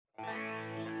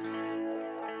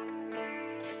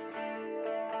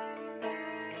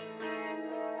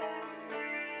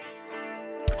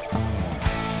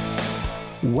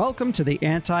Welcome to the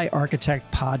Anti-Architect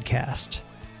Podcast.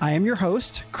 I am your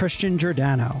host, Christian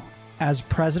Giordano. As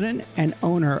president and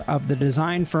owner of the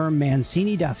design firm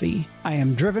Mancini Duffy, I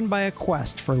am driven by a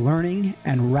quest for learning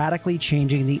and radically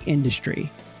changing the industry.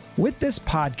 With this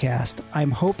podcast,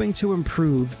 I'm hoping to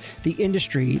improve the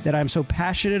industry that I'm so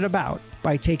passionate about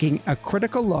by taking a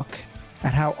critical look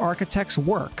at how architects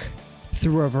work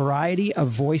through a variety of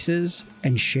voices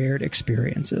and shared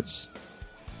experiences.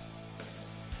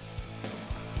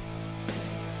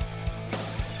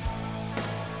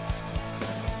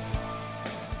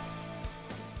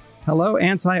 Hello,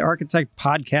 Anti-Architect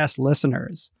Podcast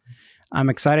listeners. I'm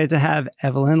excited to have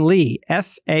Evelyn Lee,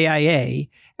 FAIA,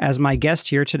 as my guest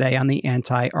here today on the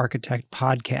Anti-Architect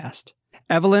Podcast.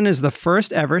 Evelyn is the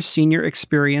first ever senior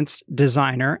experienced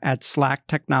designer at Slack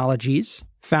Technologies,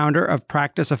 founder of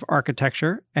Practice of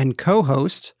Architecture, and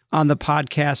co-host on the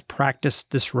podcast Practice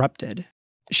Disrupted.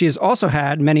 She has also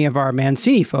had many of our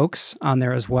Mancini folks on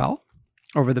there as well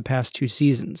over the past 2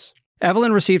 seasons.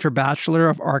 Evelyn received her Bachelor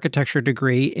of Architecture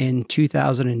degree in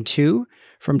 2002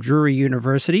 from Drury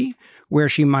University, where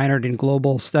she minored in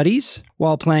global studies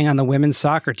while playing on the women's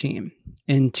soccer team.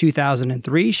 In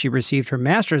 2003, she received her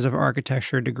Master's of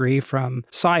Architecture degree from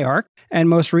SciArc, and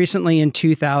most recently in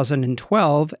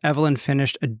 2012, Evelyn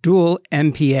finished a dual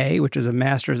MPA, which is a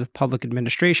Master's of Public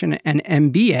Administration, and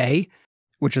MBA,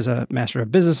 which is a Master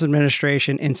of Business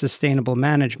Administration in Sustainable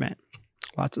Management.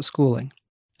 Lots of schooling.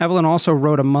 Evelyn also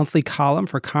wrote a monthly column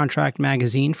for Contract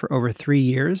Magazine for over 3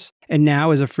 years, and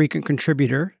now is a frequent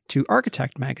contributor to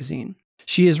Architect Magazine.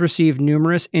 She has received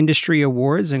numerous industry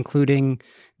awards, including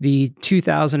the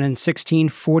 2016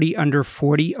 40 Under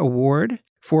 40 Award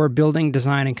for Building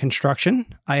Design and Construction.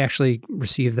 I actually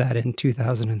received that in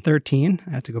 2013. I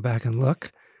have to go back and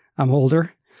look. I'm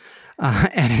older.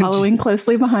 Following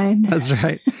closely behind. That's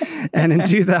right. And in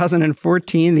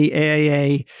 2014, the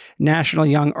AIA National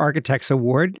Young Architects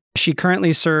Award. She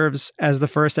currently serves as the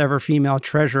first ever female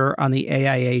treasurer on the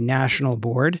AIA National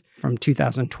Board from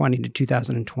 2020 to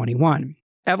 2021.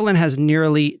 Evelyn has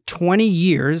nearly 20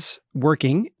 years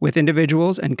working with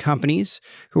individuals and companies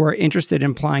who are interested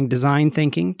in applying design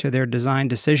thinking to their design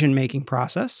decision-making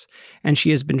process, and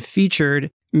she has been featured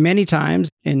many times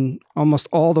in almost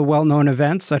all the well-known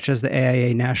events, such as the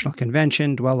AIA National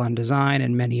Convention, Dwell on Design,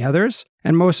 and many others.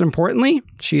 And most importantly,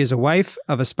 she is a wife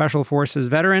of a Special Forces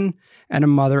veteran and a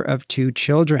mother of 2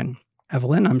 children.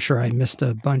 Evelyn, I'm sure I missed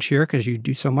a bunch here because you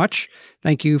do so much.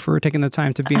 Thank you for taking the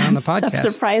time to be on the podcast.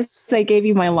 I'm surprised I gave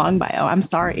you my long bio. I'm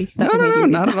sorry. No,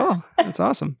 not at all. That's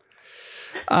awesome.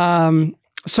 I'm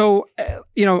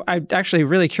actually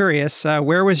really curious.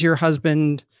 Where was your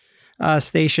husband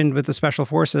stationed with the Special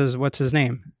Forces? What's his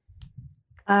name?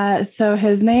 So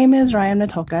his name is Ryan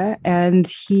Natolka, and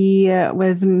he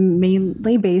was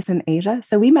mainly based in Asia.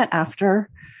 So we met after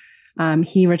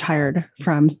he retired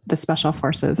from the Special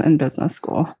Forces and business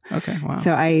school. Okay, wow.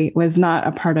 So I was not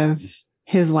a part of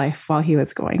his life while he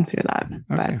was going through that.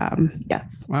 Okay. But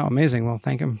yes. Wow, amazing. Well,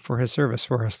 thank him for his service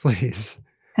for us, please.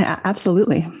 Yeah,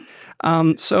 absolutely.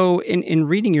 So in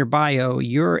reading your bio,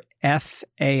 you're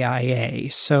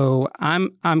FAIA. So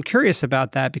I'm curious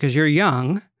about that because you're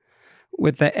young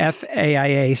with the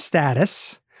FAIA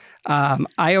status.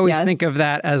 I always think of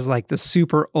that as like the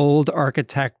super old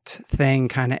architect thing,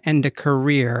 kind of end of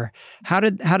career. How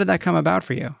did that come about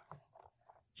for you?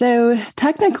 So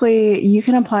technically, you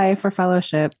can apply for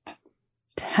fellowship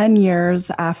 10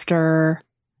 years after.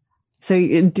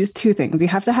 So just 2 things. You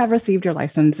have to have received your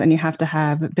license and you have to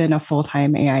have been a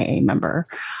full-time AIA member.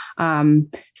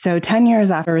 So 10 years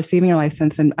after receiving your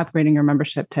license and upgrading your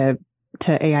membership to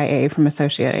AIA from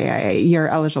associate AIA, you're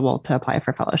eligible to apply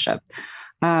for fellowship.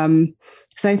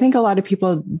 So I think a lot of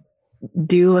people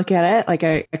do look at it like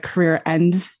a career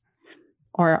end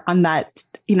or on that,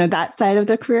 that side of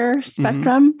the career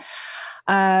spectrum.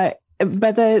 Mm-hmm.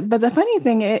 But the funny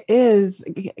thing is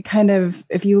kind of,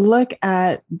 if you look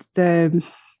at I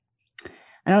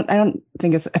don't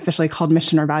think it's officially called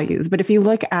mission or values, but if you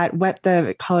look at what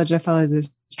the College of Fellows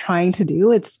is trying to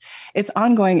do, it's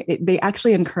ongoing. They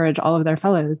actually encourage all of their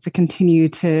fellows to continue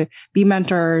to be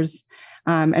mentors,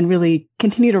 and really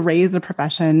continue to raise the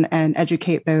profession and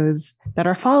educate those that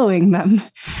are following them.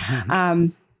 Mm-hmm.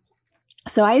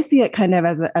 So I see it kind of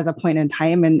as a point in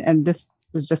time, and this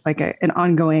is just like an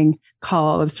ongoing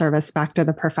call of service back to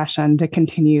the profession to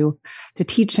continue to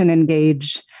teach and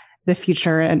engage the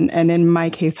future, and in my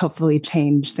case, hopefully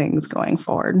change things going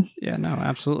forward. Yeah, no,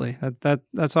 absolutely.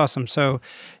 That's awesome. So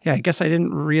yeah, I guess I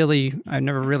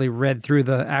never really read through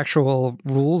the actual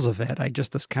rules of it. I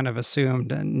just kind of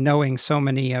assumed, and knowing so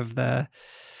many of the,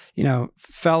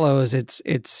 fellows,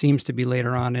 it seems to be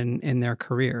later on in their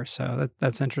career. So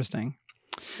that's interesting.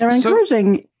 They're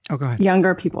encouraging go ahead.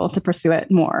 younger people to pursue it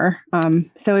more.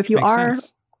 So if you Makes are,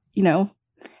 sense.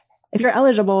 If you're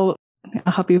eligible,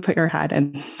 I'll help you put your hat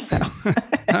in. So, all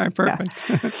right, perfect.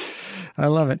 Yeah. I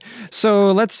love it.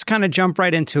 So let's kind of jump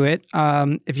right into it.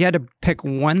 If you had to pick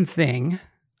one thing,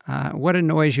 what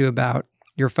annoys you about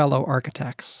your fellow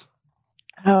architects?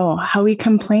 Oh, how we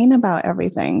complain about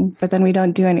everything, but then we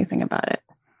don't do anything about it.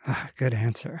 Good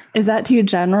answer. Is that too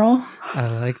general? I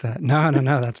like that. No,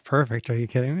 that's perfect. Are you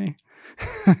kidding me?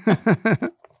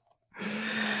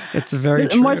 It's very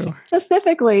true. More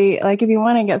specifically, like if you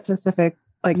want to get specific,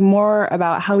 like more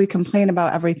about how we complain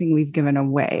about everything we've given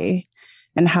away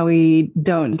and how we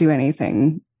don't do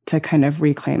anything to kind of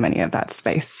reclaim any of that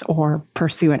space or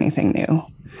pursue anything new.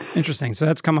 Interesting. So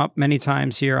that's come up many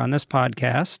times here on this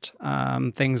podcast.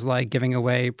 Things like giving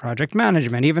away project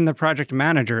management. Even the project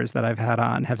managers that I've had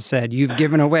on have said, you've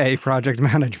given away project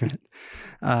management.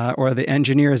 Or the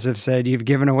engineers have said, you've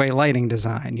given away lighting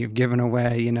design. You've given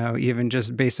away, even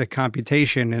just basic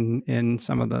computation in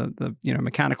some of the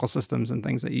mechanical systems and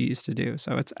things that you used to do.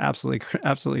 So it's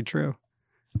absolutely true.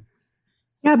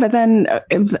 Yeah, but then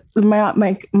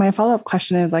my follow-up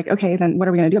question is like, okay, then what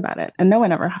are we going to do about it? And no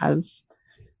one ever has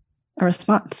a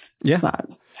response to that.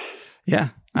 Yeah,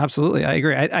 absolutely. I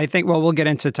agree. I think, well, we'll get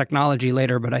into technology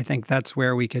later, but I think that's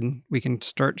where we can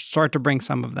start to bring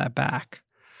some of that back.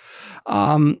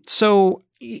 So,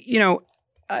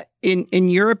 in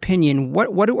your opinion,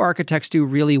 what do architects do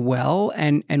really well,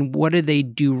 and what do they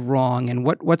do wrong, and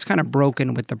what's kind of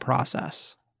broken with the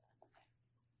process?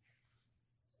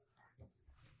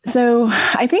 So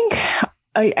I think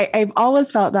I've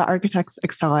always felt that architects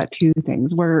excel at two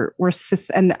things.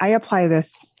 And I apply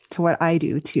this to what I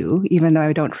do too, even though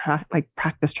I don't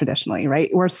practice traditionally,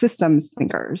 right? We're systems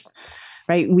thinkers,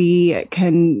 right? We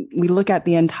look at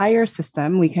the entire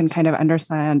system. We can kind of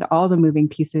understand all the moving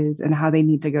pieces and how they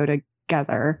need to go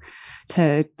together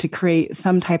to create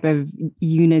some type of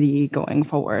unity going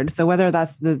forward. So whether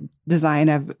that's the design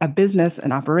of a business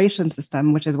and operation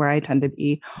system, which is where I tend to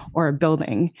be, or a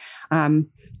building,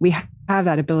 we have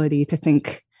that ability to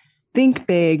think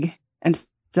big and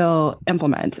still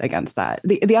implement against that.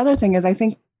 The other thing is I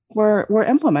think we're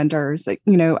implementers. Like,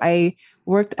 I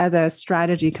worked as a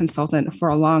strategy consultant for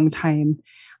a long time.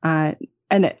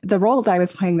 And the role that I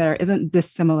was playing there isn't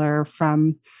dissimilar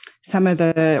from some of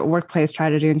the workplace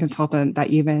strategy and consultant that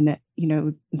even,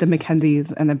 the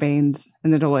McKinseys and the Bains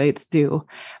and the Deloittes do.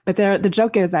 But the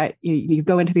joke is that you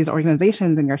go into these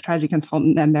organizations and you're a strategy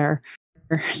consultant and their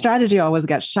strategy always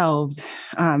gets shelved.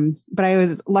 But I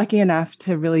was lucky enough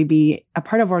to really be a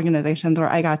part of organizations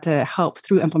where I got to help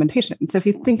through implementation. So if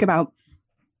you think about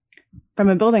from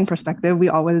a building perspective, we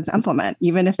always implement.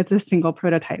 Even if it's a single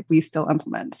prototype, we still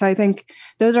implement. So I think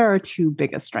those are our two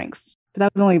biggest strengths. But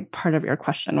that was only part of your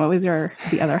question. What was the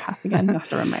other half again? You have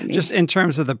to remind me. Just in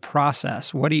terms of the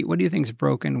process, what do you think is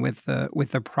broken with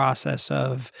the process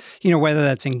of, whether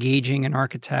that's engaging an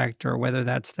architect or whether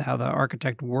that's how the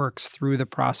architect works through the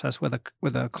process with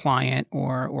a client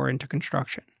or into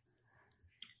construction?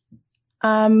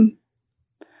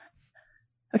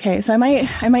 Okay, so I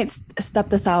might step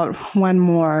this out one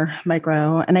more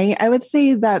micro, and I would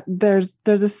say that there's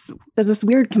this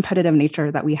weird competitive nature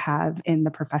that we have in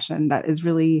the profession that is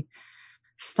really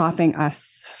stopping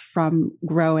us from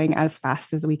growing as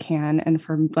fast as we can, and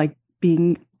from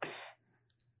bringing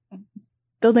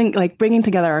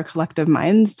together our collective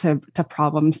minds to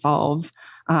problem solve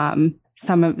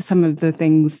some of the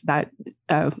things that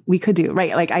we could do,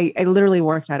 right? Like I literally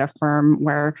worked at a firm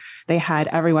where they had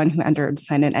everyone who entered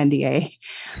sign an NDA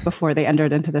before they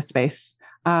entered into the space.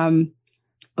 And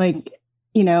I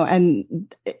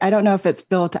don't know if it's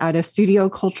built out of studio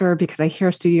culture, because I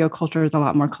hear studio culture is a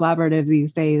lot more collaborative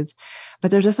these days,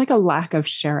 but there's just like a lack of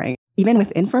sharing, even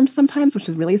within firms sometimes, which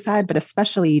is really sad, but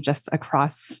especially just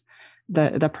across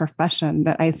the profession,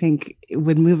 that I think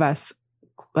would move us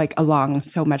along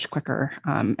so much quicker,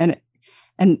 and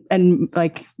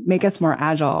make us more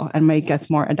agile and make us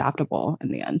more adaptable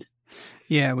in the end.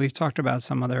 Yeah, we've talked about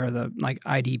some other the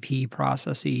IDP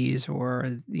processes,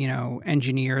 or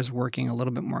engineers working a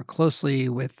little bit more closely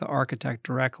with the architect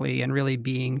directly and really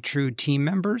being true team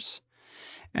members.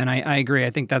 And I agree. I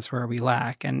think that's where we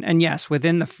lack. And yes,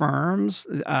 within the firms,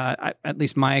 at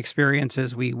least my experience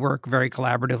is we work very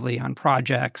collaboratively on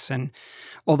projects. And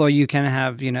although you can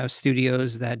have,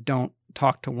 studios that don't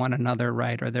talk to one another,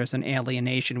 right, or there's an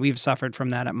alienation, we've suffered from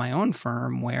that at my own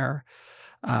firm where,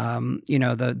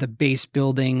 the base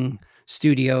building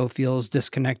studio feels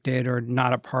disconnected or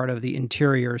not a part of the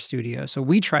interior studio. So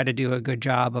we try to do a good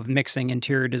job of mixing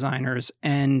interior designers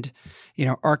and,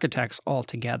 architects all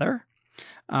together.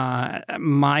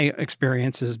 My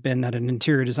experience has been that an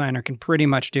interior designer can pretty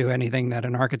much do anything that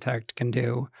an architect can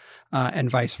do,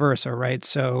 and vice versa, right?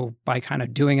 So by kind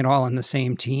of doing it all in the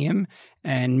same team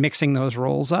and mixing those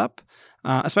roles up,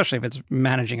 especially if it's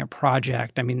managing a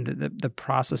project, I mean, the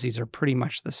processes are pretty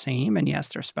much the same. And yes,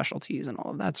 there's specialties and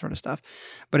all of that sort of stuff.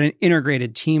 But an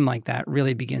integrated team like that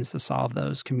really begins to solve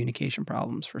those communication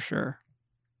problems for sure.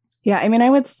 Yeah, I mean, I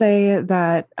would say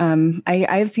that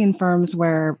I've seen firms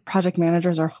where project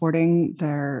managers are hoarding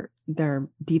their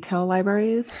detail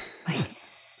libraries,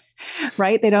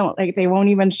 right? They won't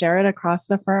even share it across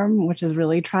the firm, which is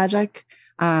really tragic.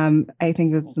 I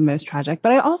think that's the most tragic.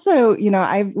 But I also,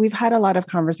 we've had a lot of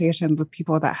conversations with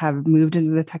people that have moved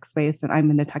into the tech space, and I'm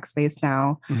in the tech space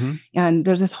now. Mm-hmm. And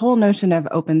there's this whole notion of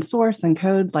open source and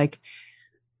code, like,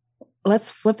 let's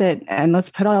flip it and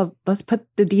let's put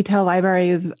the detail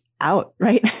libraries out,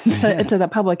 right, to the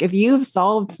public. If you've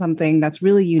solved something that's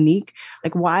really unique,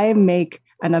 like, why make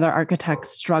another architect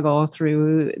struggle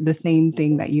through the same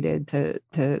thing that you did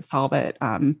to solve it?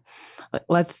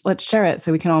 Let's share it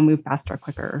so we can all move faster,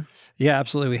 quicker. Yeah,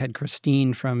 absolutely. We had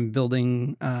Christine from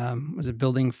Building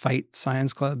Fight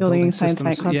Science Club? Building Science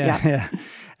Fight Club, yeah.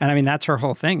 And I mean, that's her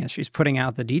whole thing, is she's putting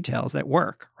out the details that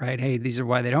work, right? Hey, these are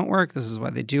why they don't work. This is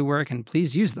why they do work. And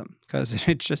please use them, because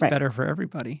it's just better for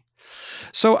everybody.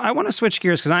 So I want to switch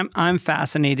gears because I'm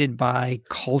fascinated by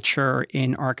culture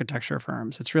in architecture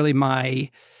firms. It's really my,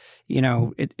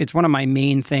 it's one of my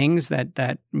main things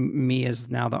that me as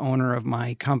now the owner of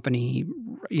my company,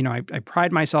 I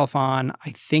pride myself on. I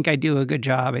think I do a good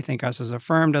job. I think us as a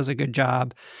firm does a good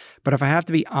job. But if I have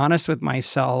to be honest with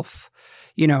myself,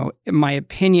 my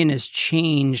opinion has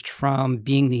changed from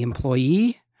being the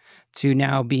employee to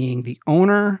now being the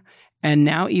owner. And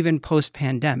now even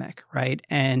post-pandemic, right?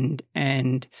 And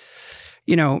if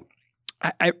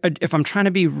I'm trying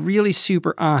to be really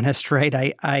super honest,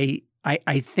 right?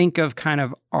 I think of kind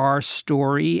of our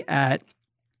story let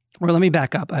me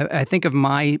back up. I think of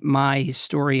my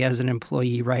story as an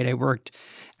employee, right? I worked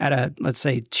at let's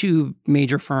say 2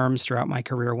 major firms throughout my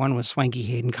career. One was Swanky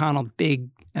Hayden Connell, big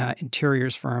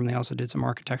interiors firm. They also did some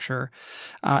architecture.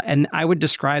 And I would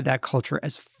describe that culture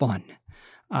as fun.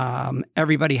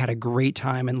 Everybody had a great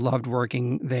time and loved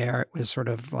working there. It was sort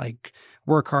of like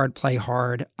work hard, play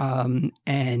hard.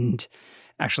 And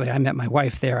actually, I met my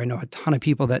wife there. I know a ton of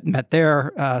people that met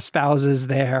their spouses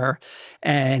there.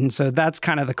 And so that's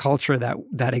kind of the culture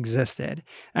that existed.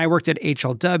 And I worked at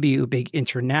HLW, big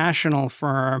international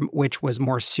firm, which was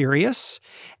more serious.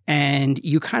 And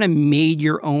you kind of made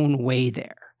your own way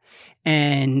there.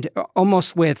 And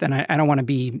almost and I don't want to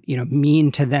be,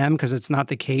 mean to them because it's not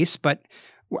the case, but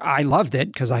I loved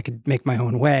it because I could make my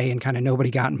own way and kind of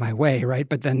nobody got in my way, right?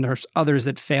 But then there's others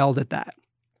that failed at that.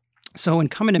 So in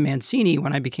coming to Mancini,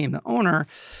 when I became the owner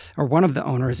or one of the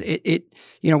owners,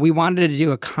 we wanted to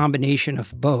do a combination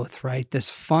of both, right? This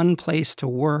fun place to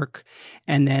work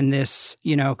and then this,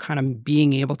 kind of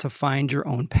being able to find your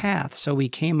own path. So we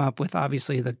came up with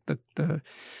obviously the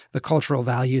cultural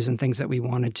values and things that we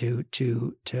wanted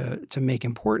to make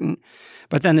important.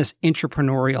 But then this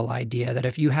entrepreneurial idea that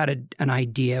if you had an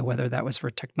idea, whether that was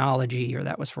for technology or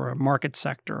that was for a market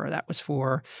sector or that was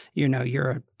for,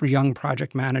 you're a young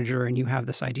project manager and you have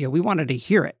this idea, we wanted to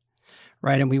hear it,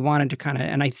 right? And we wanted to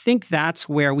and I think that's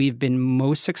where we've been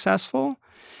most successful,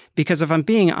 because if I'm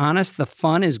being honest, the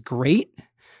fun is great,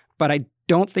 but I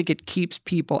don't think it keeps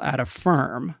people at a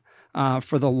firm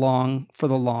for the long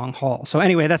haul. So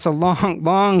anyway, that's a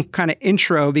long kind of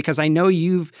intro, because I know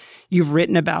you've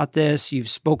written about this, you've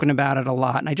spoken about it a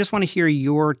lot, and I just want to hear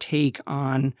your take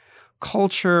on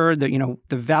culture, the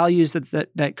values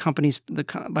that companies,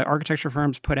 the architecture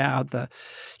firms put out, the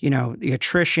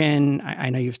attrition. I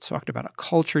know you've talked about a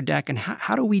culture deck, and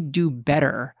how do we do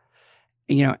better,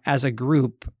 as a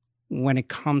group when it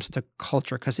comes to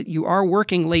culture? Because you are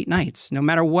working late nights. No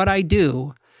matter what I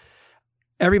do,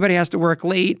 everybody has to work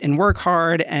late and work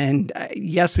hard. And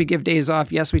yes, we give days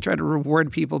off. Yes, we try to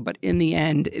reward people. But in the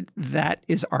end, that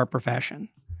is our profession.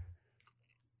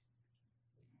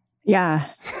 Yeah,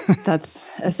 that's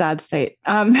a sad state.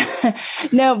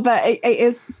 No, but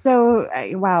it's so,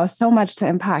 wow, so much to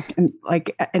unpack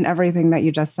in everything that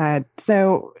you just said.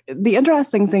 So the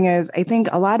interesting thing is, I think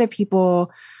a lot of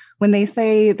people, when they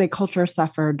say the culture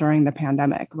suffered during the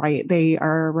pandemic, right, they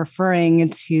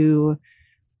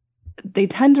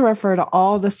tend to refer to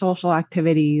all the social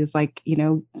activities,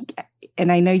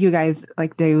 and I know you guys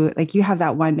you have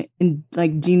that one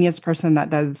genius person that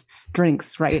does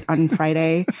drinks, right, on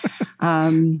Friday.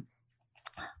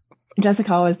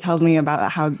 Jessica always tells me about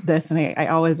how this, and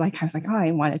I was like, oh,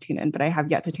 I want to tune in, but I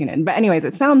have yet to tune in. But anyways,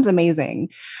 it sounds amazing,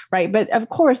 right? But of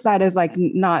course, that is like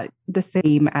not the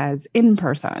same as in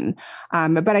person.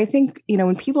 But I think,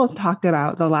 when people talked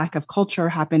about the lack of culture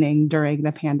happening during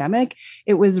the pandemic,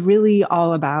 it was really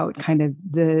all about kind of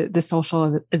the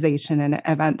socialization and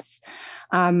events.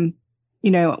 When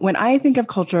I think of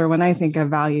culture, when I think of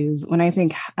values, when I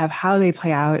think of how they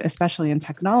play out, especially in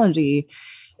technology,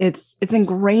 it's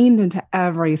ingrained into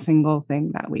every single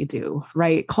thing that we do,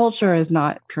 right? Culture is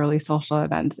not purely social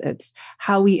events. It's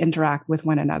how we interact with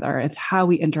one another. It's how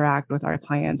we interact with our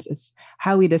clients. It's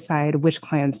how we decide which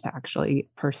clients to actually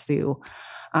pursue.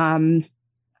 The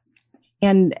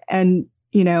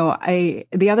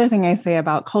other thing I say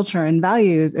about culture and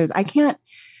values is I can't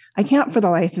for the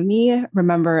life of me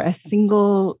remember a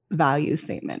single value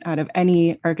statement out of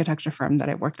any architecture firm that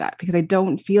I've worked at, because I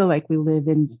don't feel like we live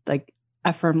in like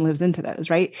a firm lives into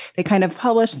those, right? They kind of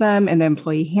publish them in the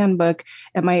employee handbook.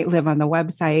 It might live on the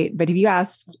website, but if you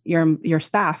ask your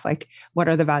staff, like, what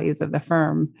are the values of the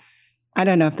firm? I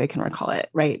don't know if they can recall it,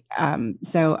 right?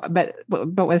 But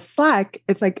with Slack,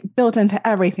 it's like built into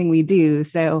everything we do.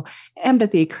 So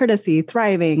empathy, courtesy,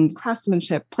 thriving,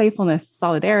 craftsmanship, playfulness,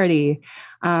 solidarity.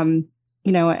 And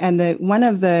one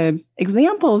of the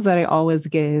examples that I always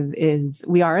give is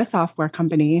we are a software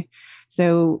company.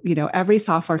 So, every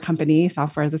software company,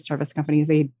 software as a service companies,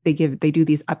 they do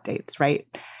these updates, right?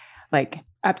 Like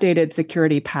updated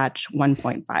security patch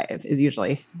 1.5 is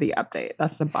usually the update.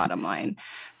 That's the bottom line.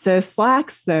 So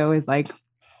Slacks, though, is like,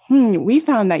 we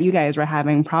found that you guys were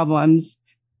having problems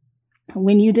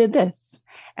when you did this.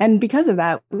 And because of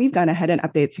that, we've gone ahead and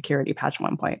update security patch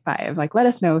 1.5. Like, let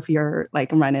us know if you're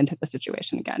like run into the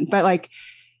situation again. But like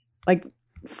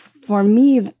for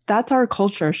me, that's our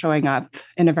culture showing up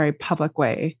in a very public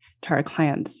way to our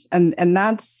clients. And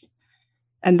that's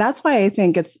why I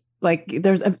think it's like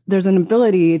there's an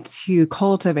ability to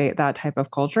cultivate that type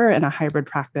of culture in a hybrid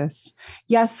practice.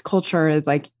 Yes, culture is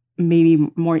like maybe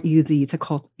easier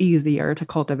to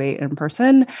cultivate in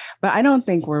person, but I don't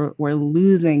think we're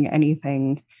losing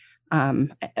anything,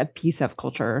 a piece of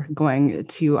culture going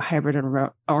to hybrid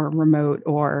or remote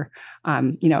or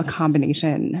a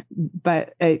combination.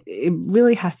 But it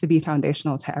really has to be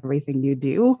foundational to everything you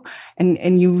do,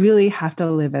 and you really have to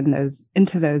live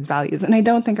into those values. And I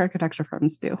don't think architecture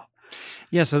firms do.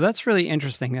 Yeah, so that's really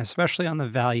interesting, especially on the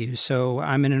values. So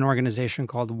I'm in an organization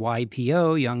called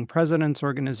YPO, Young Presidents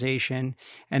Organization,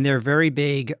 and they're very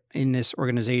big in this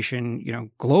organization,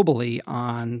 globally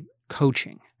on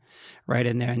coaching. Right.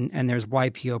 And there's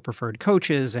YPO preferred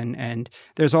coaches and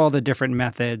there's all the different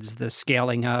methods, the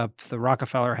scaling up, the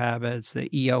Rockefeller habits, the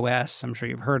EOS. I'm sure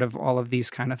you've heard of all of these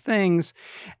kind of things.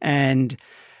 And,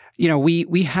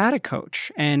 we had a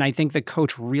coach, and I think the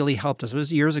coach really helped us. It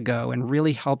was years ago, and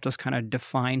really helped us kind of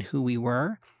define who we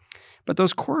were. But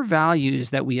those core values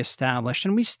that we established,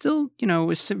 and we still,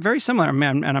 is very similar.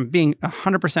 And I'm being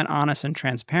 100% honest and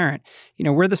transparent.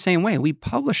 We're the same way. We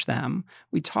publish them,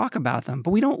 we talk about them,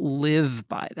 but we don't live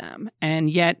by them.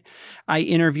 And yet, I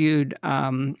interviewed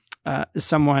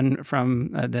someone from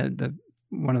the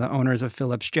one of the owners of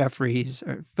Philip Jeffries'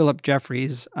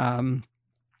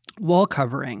 wall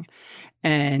covering.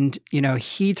 And,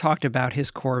 he talked about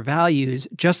his core values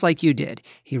just like you did.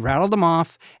 He rattled them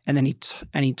off, and then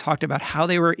he talked about how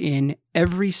they were in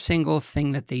every single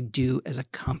thing that they do as a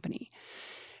company.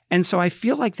 And so I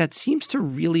feel like that seems to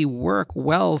really work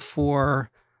well for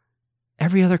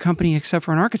every other company except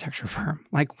for an architecture firm.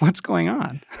 Like, what's going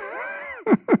on?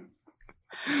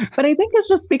 But I think it's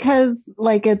just because,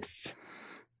 like,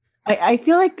 I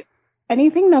feel like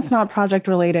anything that's not project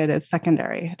related is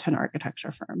secondary to an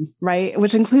architecture firm, right?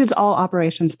 Which includes all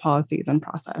operations policies and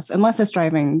process, unless it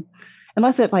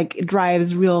like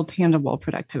drives real tangible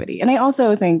productivity. And I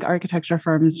also think architecture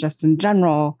firms just in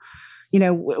general,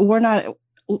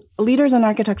 leaders in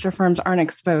architecture firms aren't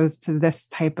exposed to this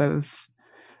type of,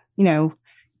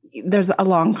 there's a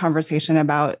long conversation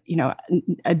about,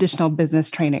 additional business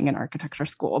training in architecture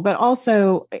school. But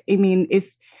also, I mean,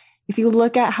 if you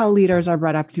look at how leaders are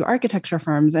brought up through architecture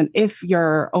firms, and if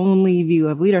your only view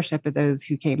of leadership is those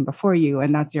who came before you,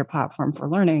 and that's your platform for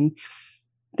learning,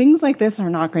 things like this are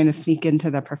not going to sneak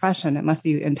into the profession unless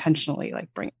you intentionally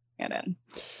like bring it in.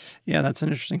 Yeah, that's an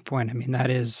interesting point. I mean,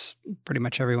 that is pretty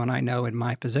much everyone I know in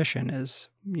my position is,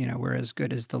 we're as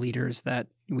good as the leaders that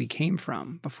we came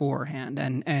from beforehand.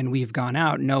 And we've gone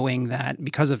out knowing that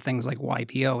because of things like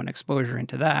YPO and exposure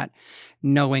into that,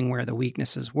 knowing where the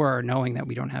weaknesses were, knowing that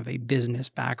we don't have a business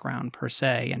background per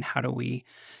se, and how do we,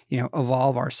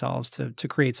 evolve ourselves to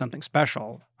create something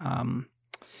special.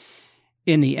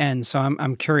 in the end. So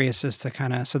I'm curious as to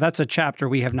kind of, so that's a chapter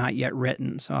we have not yet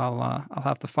written. So I'll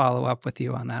have to follow up with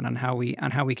you on that, on how we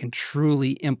can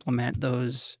truly implement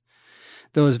those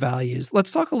values.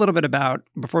 Let's talk a little bit about,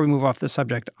 before we move off the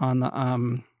subject,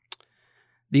 on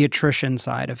the attrition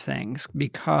side of things,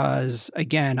 because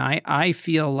again, I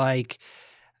feel like,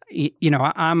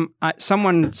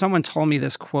 someone told me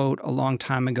this quote a long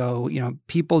time ago,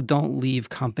 people don't leave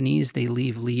companies, they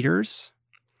leave leaders.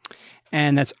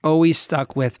 And that's always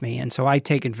stuck with me. And so I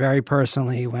take it very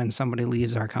personally when somebody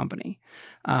leaves our company.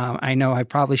 I know I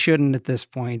probably shouldn't at this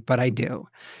point, but I do.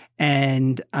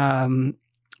 And,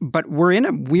 but we're in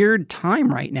a weird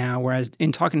time right now, whereas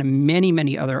in talking to many,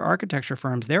 many other architecture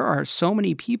firms, there are so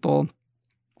many people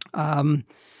kind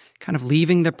of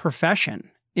leaving the profession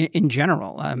in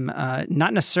general,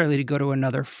 not necessarily to go to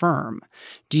another firm.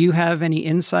 Do you have any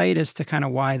insight as to kind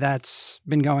of why that's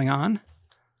been going on?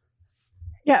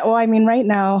 Yeah, well, I mean, right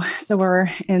now, so we're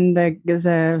in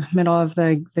the middle of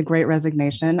the Great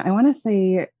Resignation. I want to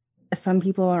say some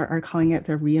people are calling it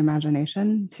the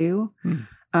reimagination too.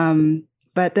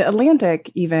 But the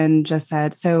Atlantic even just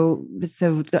said,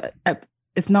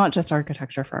 it's not just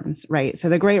architecture firms, right? So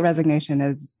the Great Resignation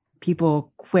is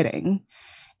people quitting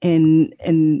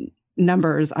in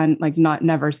numbers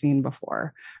never seen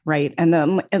before, right? And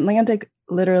the Atlantic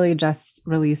literally just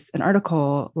released an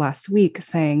article last week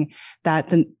saying that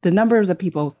the numbers of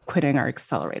people quitting are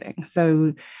accelerating.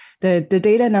 So the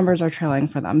data numbers are trailing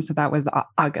for them. So that was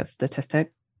August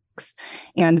statistics.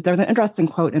 And there's an interesting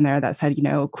quote in there that said,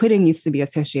 quitting used to be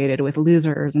associated with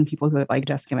losers and people who have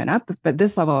just given up. But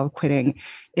this level of quitting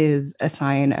is a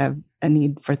sign of a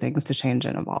need for things to change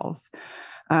and evolve.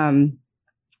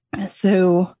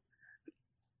 So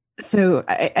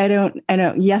I don't,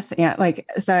 yes. And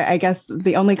so I guess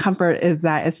the only comfort is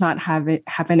that it's not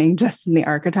happening just in the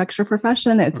architecture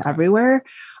profession. It's everywhere.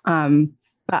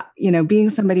 But, being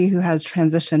somebody who has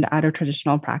transitioned out of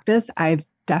traditional practice, I've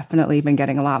definitely been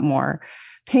getting a lot more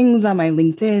pings on my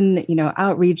LinkedIn,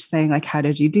 outreach saying how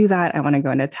did you do that? I want to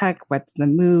go into tech. What's the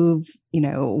move?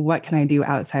 What can I do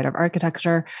outside of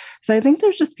architecture? So I think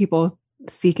there's just people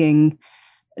seeking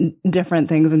different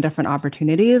things and different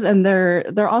opportunities. And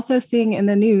they're also seeing in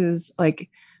the news,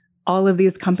 all of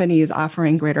these companies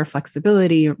offering greater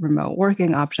flexibility, remote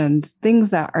working options, things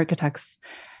that architects,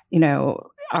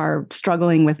 are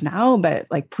struggling with now, but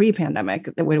pre-pandemic,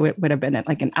 it would have been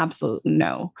an absolute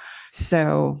no.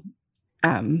 So,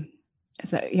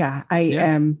 yeah,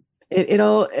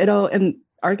 it'll, and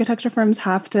architecture firms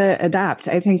have to adapt.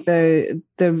 I think the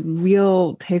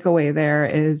real takeaway there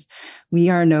is we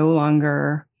are no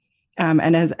longer,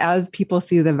 and as people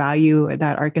see the value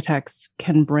that architects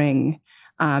can bring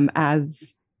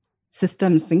as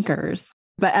systems thinkers,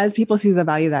 but as people see the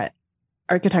value that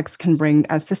architects can bring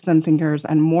as system thinkers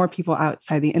and more people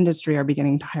outside the industry are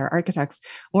beginning to hire architects,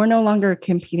 we're no longer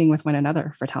competing with one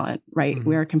another for talent, right? Mm-hmm.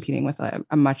 We are competing with a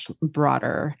much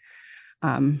broader,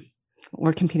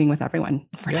 we're competing with everyone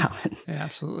for talent. Yeah,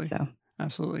 absolutely.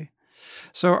 Absolutely.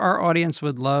 So our audience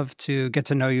would love to get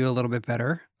to know you a little bit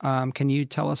better. Can you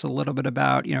tell us a little bit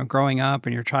about, growing up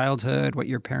and your childhood, what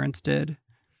your parents did?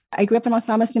 I grew up in Los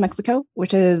Alamos, New Mexico,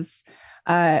 which is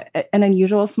an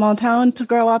unusual small town to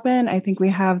grow up in. I think we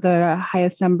have the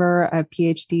highest number of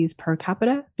PhDs per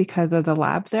capita because of the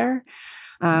labs there.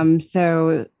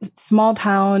 So small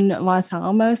town Los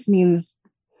Alamos means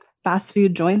fast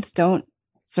food joints don't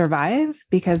survive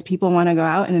because people want to go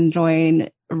out and enjoy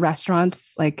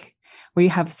restaurants where you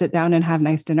have sit down and have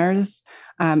nice dinners.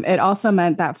 It also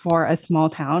meant that for a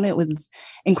small town, it was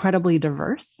incredibly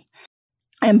diverse.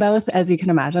 And both, as you can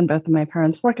imagine, both of my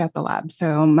parents work at the lab.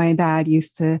 So my dad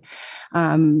used to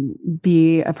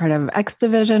be a part of X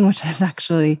Division, which is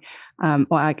actually, I'm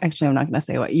not going to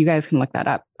say what. You guys can look that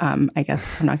up. I guess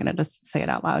I'm not going to just say it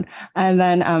out loud. And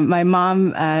then my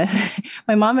mom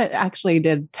actually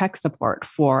did tech support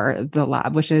for the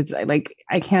lab, which is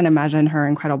I can't imagine her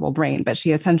incredible brain, but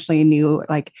she essentially knew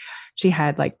she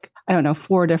had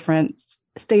 4 different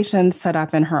stations set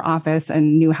up in her office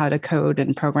and knew how to code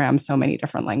and program so many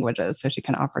different languages so she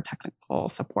can offer technical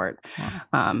support.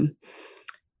 Wow.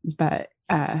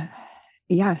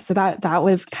 So that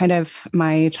was kind of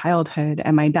my childhood.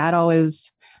 And my dad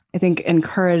always, I think,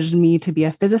 encouraged me to be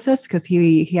a physicist because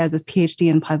he has his PhD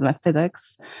in plasma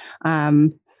physics.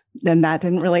 Then that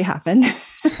didn't really happen.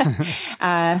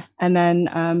 And then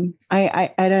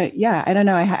I don't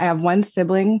know. I have one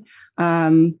sibling.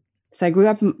 So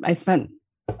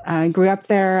I grew up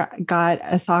there, got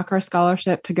a soccer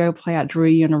scholarship to go play at Drew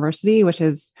University, which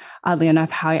is oddly enough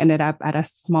how I ended up at a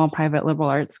small private liberal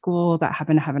arts school that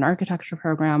happened to have an architecture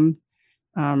program.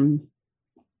 And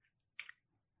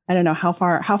I don't know how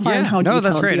far and how no, detailed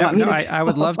that's do great. you want me to I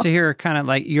would love to hear kind of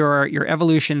like your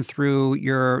evolution through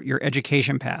your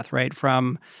education path, right?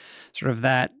 From sort of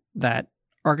that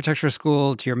architecture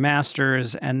school to your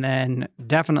master's, and then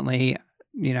definitely,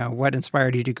 what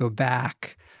inspired you to go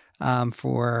back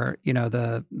for,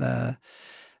 the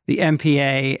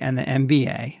MPA and the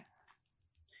MBA.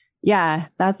 Yeah,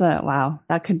 wow.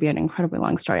 That could be an incredibly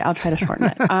long story. I'll try to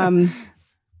shorten it.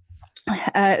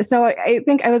 So I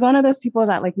think I was one of those people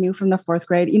that like knew from the fourth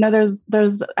grade. There's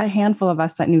a handful of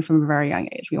us that knew from a very young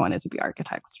age we wanted to be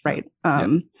architects, right?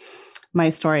 My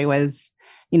story was,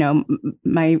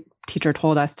 my teacher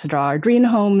told us to draw our dream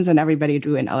homes, and everybody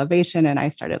drew an elevation, and I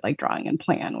started like drawing and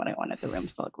plan what I wanted the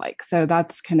rooms to look like. So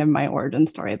that's kind of my origin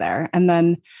story there. And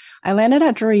then I landed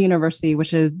at Drury University,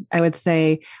 which is, I would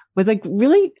say, was like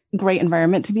really great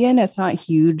environment to be in. It's not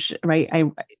huge, right?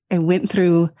 I went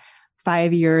through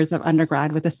 5 years of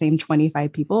undergrad with the same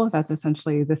 25 people. That's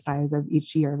essentially the size of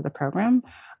each year of the program.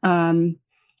 But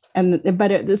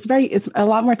it's a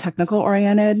lot more technical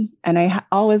oriented. And I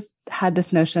always had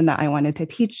this notion that I wanted to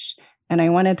teach, and I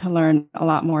wanted to learn a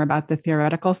lot more about the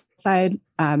theoretical side.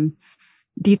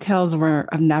 Details were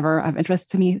never of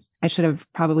interest to me. I should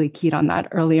have probably keyed on that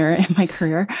earlier in my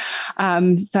career.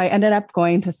 So I ended up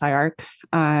going to SciArc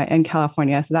in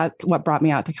California. So that's what brought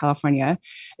me out to California.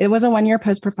 It was a 1-year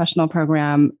post-professional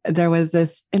program. There was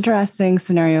this interesting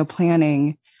scenario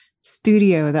planning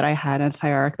studio that I had at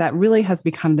SciArc that really has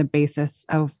become the basis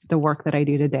of the work that I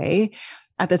do today.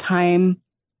 At the time,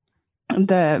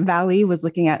 the Valley was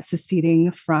looking at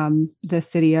seceding from the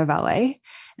city of LA,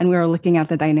 and we were looking at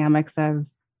the dynamics of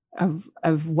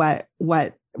what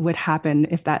would happen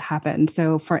if that happened.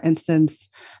 So, for instance,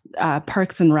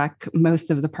 Parks and Rec, most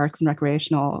of the parks and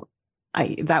recreational,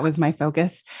 that was my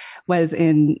focus, was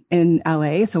in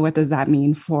LA. So what does that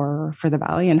mean for the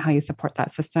Valley and how you support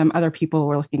that system? Other people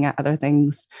were looking at other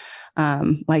things,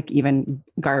 like even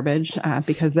garbage,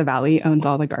 because the Valley owns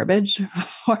all the garbage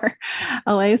for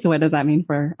LA. So what does that mean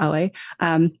for LA?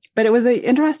 But it was an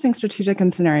interesting strategic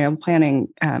and scenario planning,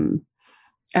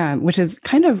 which is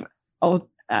kind of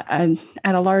at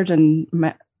a larger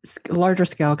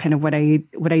scale, kind of what I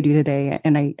do today.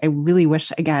 And I really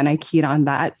wish, again, I keyed on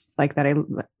that, like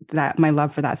that my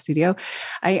love for that studio.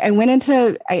 I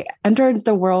entered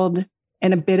the world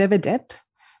in a bit of a dip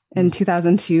in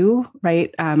 2002,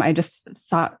 right? I just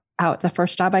sought out the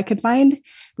first job I could find,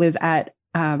 was at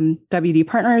WD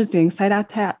Partners doing site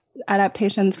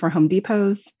adaptations for Home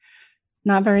Depots.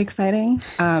 Not very exciting.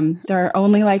 There are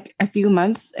only like a few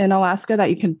months in Alaska that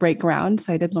you can break ground.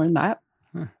 So I did learn that.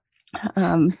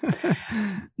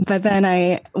 But then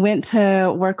I went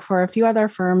to work for a few other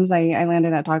firms. I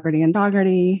landed at Dougherty and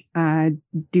Dougherty,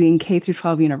 doing K through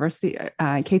 12 university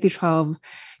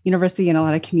in a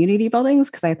lot of community buildings,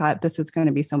 because I thought this is going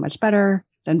to be so much better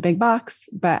than big box.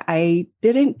 But I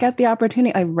didn't get the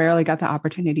opportunity. I rarely got the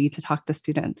opportunity to talk to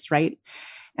students, right?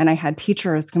 And I had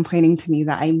teachers complaining to me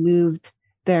that I moved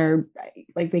there,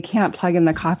 like they can't plug in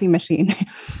the coffee machine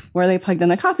where they plugged in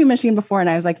the coffee machine before. And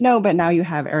I was like, no, but now you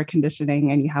have air conditioning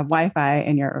and you have Wi-Fi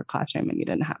in your classroom, and you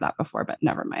didn't have that before, but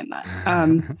never mind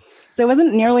that. So it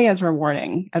wasn't nearly as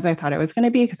rewarding as I thought it was going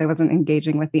to be, because I wasn't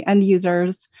engaging with the end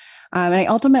users. And I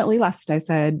ultimately left. I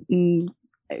said, my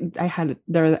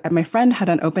friend had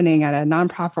an opening at a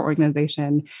nonprofit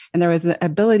organization, and there was an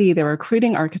ability, they were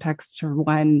recruiting architects to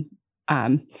run,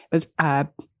 it was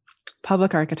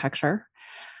public architecture,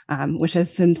 which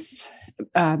has since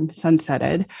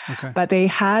sunsetted. Okay. But they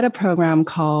had a program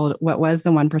called what was the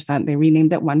 1%. They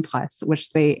renamed it 1+, which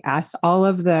they asked all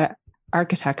of the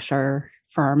architecture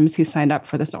firms who signed up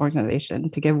for this organization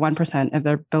to give 1% of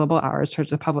their billable hours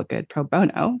towards the public good pro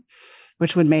bono,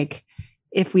 which would make,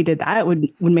 if we did that, would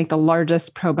make the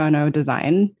largest pro bono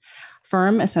design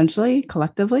firm, essentially,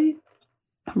 collectively.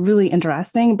 Really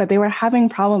interesting, but they were having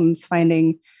problems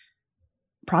finding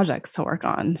projects to work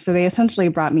on. So they essentially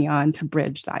brought me on to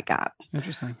bridge that gap.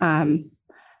 Interesting.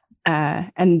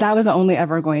 And that was only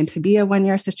ever going to be a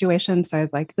 1-year situation. So I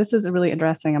was like, this is really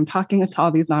interesting. I'm talking to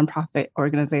all these nonprofit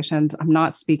organizations. I'm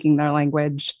not speaking their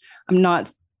language. I'm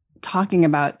not talking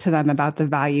to them about the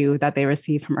value that they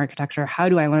receive from architecture. How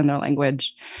do I learn their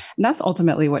language? And that's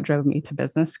ultimately what drove me to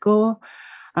business school.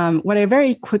 What I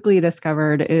very quickly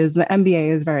discovered is the MBA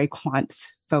is very quant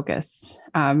focused,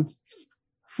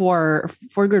 for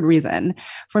good reason.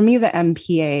 For me, the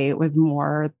MPA was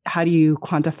more, how do you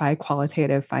quantify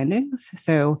qualitative findings?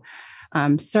 So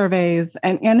surveys,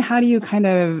 and how do you kind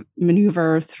of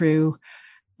maneuver through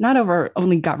not over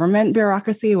only government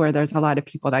bureaucracy, where there's a lot of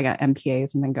people that get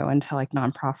MPAs and then go into like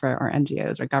nonprofit or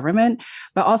NGOs or government,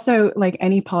 but also like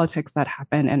any politics that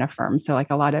happen in a firm. So like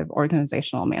a lot of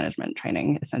organizational management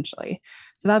training, essentially.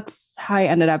 So that's how I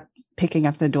ended up picking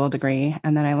up the dual degree.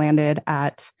 And then I landed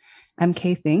at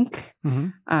MK Think,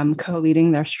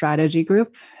 co-leading their strategy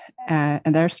group.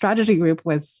 And their strategy group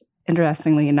was,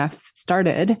 interestingly enough,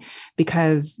 started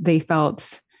because they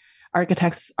felt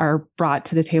architects are brought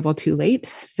to the table too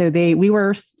late. So we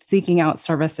were seeking out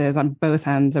services on both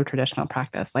ends of traditional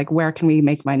practice. Like, where can we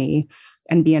make money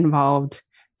and be involved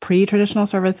pre-traditional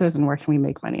services, and where can we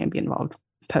make money and be involved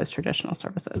post-traditional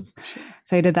services? Sure.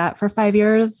 So I did that for 5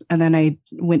 years. And then I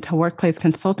went to workplace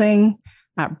consulting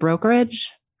at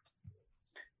brokerage,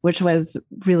 which was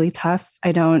really tough.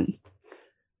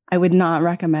 I would not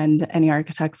recommend any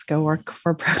architects go work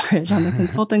for brokerage on the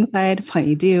consulting side.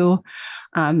 Plenty do.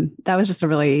 That was just a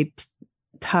really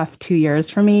tough 2 years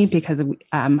for me because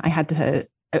I had to,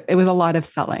 it was a lot of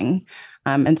selling,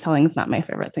 and selling is not my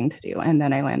favorite thing to do. And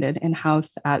then I landed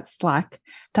in-house at Slack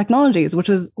Technologies, which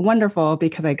was wonderful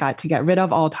because I got to get rid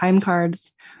of all time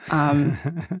cards. And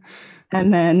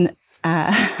then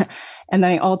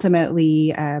I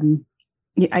ultimately,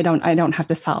 I don't have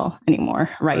to sell anymore,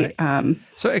 right?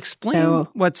 So explain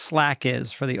what Slack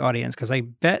is for the audience, because I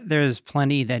bet there's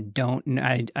plenty that don't.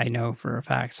 I know for a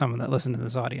fact someone that listen to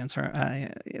this audience or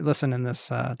listen in this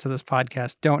to this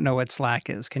podcast don't know what Slack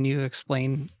is. Can you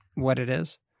explain what it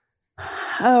is?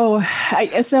 So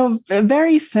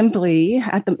very simply,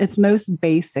 at its most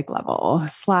basic level,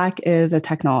 Slack is a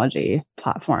technology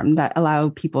platform that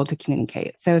allows people to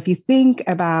communicate. So if you think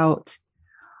about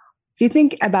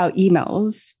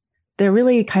emails, they're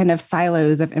really kind of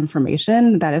silos of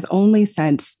information that is only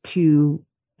sent to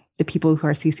the people who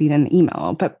are CC'd in the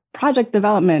email. But project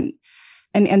development,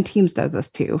 and Teams does this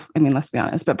too. I mean, let's be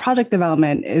honest, but project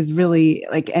development is really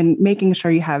like, and making sure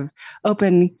you have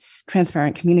open,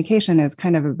 transparent communication is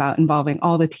kind of about involving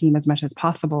all the team as much as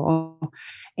possible.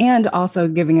 And also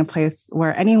giving a place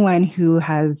where anyone who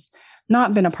has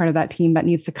not been a part of that team but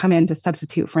needs to come in to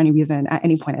substitute for any reason at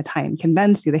any point in time can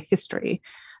then see the history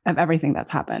of everything that's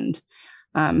happened.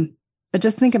 But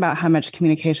just think about how much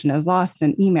communication is lost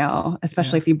in email,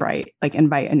 especially if you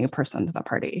invite a new person to the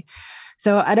party.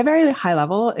 So at a very high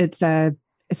level, it's a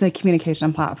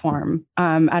communication platform.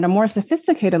 At a more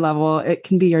sophisticated level, it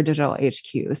can be your digital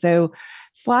HQ. So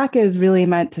Slack is really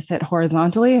meant to sit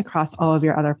horizontally across all of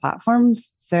your other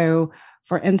platforms. So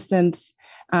for instance,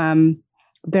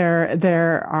 there's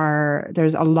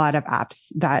a lot of apps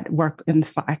that work in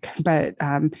Slack, but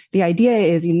the idea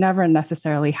is you never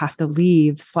necessarily have to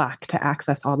leave Slack to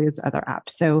access all these other apps.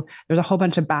 So there's a whole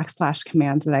bunch of /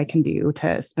 commands that I can do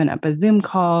to spin up a Zoom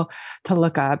call, to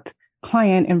look up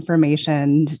client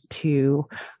information, to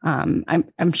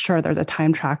I'm sure there's a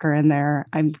time tracker in there.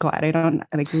 I'm glad I don't,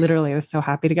 literally I was so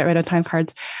happy to get rid of time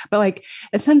cards, but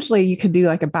essentially you could do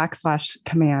a /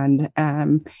 command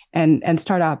and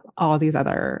start up all these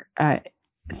other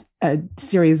a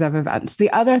series of events. The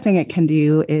other thing it can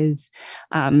do is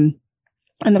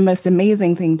and the most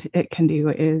amazing thing it can do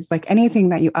is anything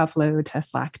that you upload to a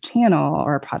Slack channel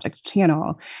or a project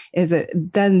channel is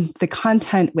then the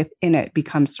content within it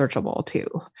becomes searchable too.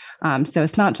 So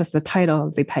it's not just the title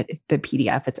of the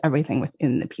PDF, it's everything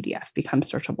within the PDF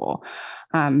becomes searchable.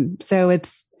 So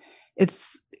it's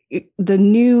the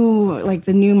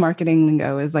new marketing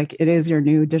lingo is it is your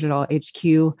new digital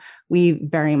HQ. We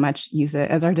very much use it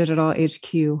as our digital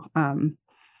HQ.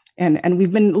 And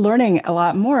we've been learning a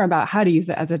lot more about how to use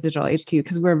it as a digital HQ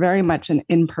because we're very much an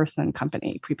in-person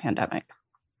company pre-pandemic.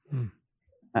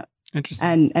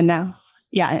 Interesting. And now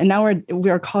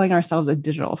we're calling ourselves a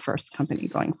digital first company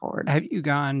going forward. Have you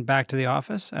gone back to the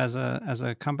office as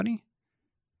a company?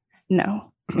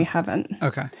 No, we haven't.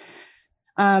 Okay.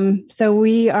 So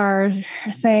we are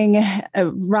saying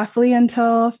roughly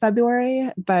until February,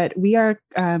 but we're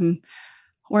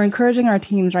encouraging our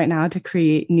teams right now to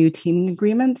create new teaming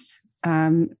agreements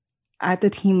at the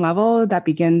team level that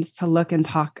begins to look and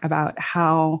talk about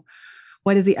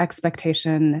what is the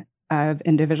expectation of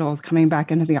individuals coming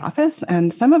back into the office.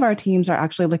 And some of our teams are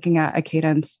actually looking at a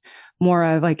cadence more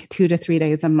of 2 to 3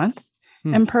 days a month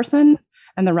in person,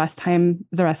 and the rest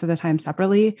of the time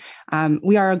separately.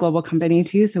 We are a global company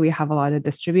too, so we have a lot of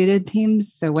distributed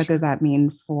teams. So what does that mean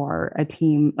for a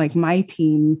team like my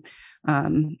team?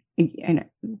 And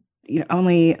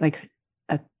only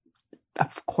a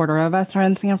quarter of us are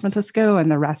in San Francisco,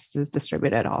 and the rest is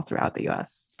distributed all throughout the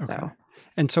U.S. Okay.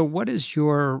 So what is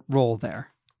your role there?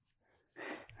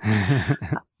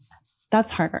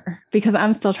 That's harder because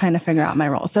I'm still trying to figure out my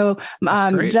role. So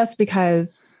just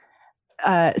because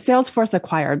Salesforce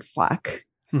acquired Slack.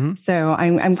 Mm-hmm. So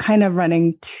I'm kind of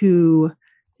running two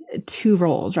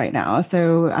roles right now.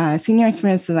 So senior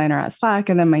experience designer at Slack,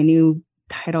 and then my new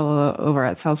title over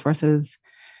at Salesforce is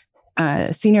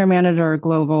senior manager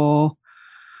global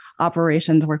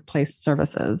operations workplace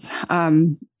services.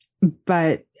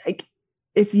 But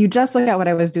if you just look at what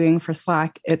I was doing for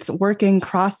Slack, it's working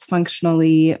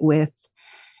cross-functionally with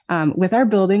our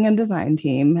building and design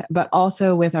team, but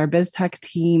also with our biz tech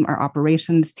team, our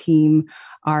operations team,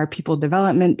 our people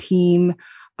development team,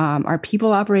 our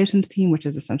people operations team, which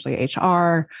is essentially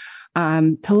HR,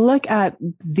 to look at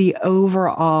the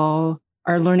overall,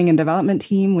 our learning and development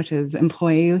team, which is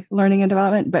employee learning and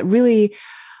development, but really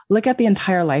look at the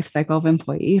entire life cycle of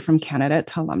employee from candidate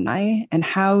to alumni, and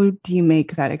how do you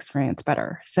make that experience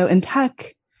better? So in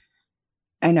tech,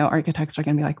 I know architects are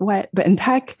going to be like, what? But in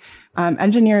tech,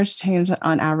 engineers change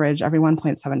on average every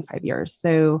 1.75 years.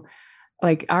 So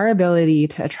like our ability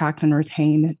to attract and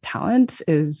retain talent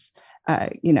is,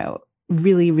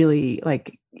 really, really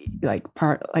like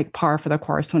par for the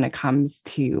course when it comes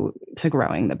to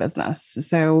growing the business.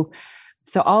 So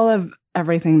all of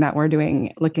everything that we're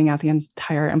doing, looking at the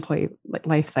entire employee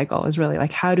life cycle, is really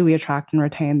like, how do we attract and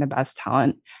retain the best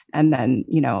talent, and then,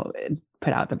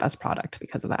 put out the best product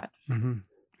because of that. Mm-hmm.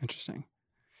 Interesting.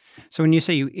 So when you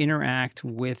say you interact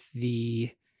with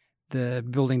the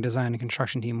building design and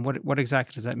construction team, what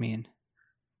exactly does that mean?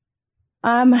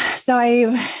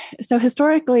 So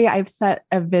historically I've set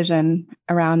a vision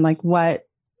around like what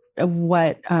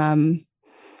an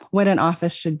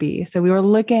office should be. So we were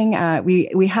looking at,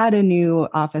 we had a new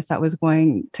office that was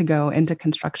going to go into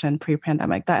construction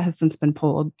pre-pandemic. That has since been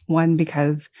pulled, one,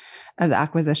 because of the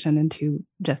acquisition, and two,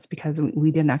 just because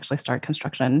we didn't actually start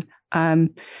construction.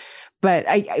 But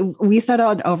we set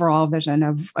out an overall vision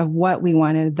of what we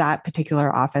wanted that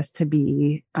particular office to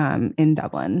be in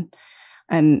Dublin.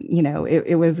 And,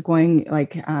 it was going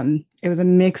like, it was a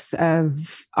mix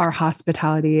of our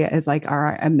hospitality as like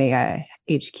our EMEA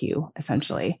HQ,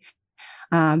 essentially.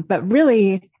 But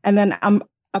really, and then I'm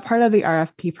a part of the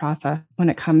RFP process when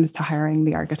it comes to hiring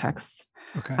the architects.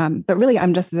 Okay. But really,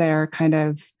 I'm just there kind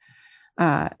of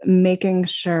making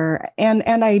sure, and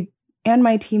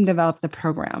my team developed the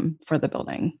program for the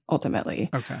building ultimately.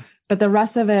 Okay. But the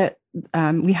rest of it,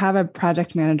 we have a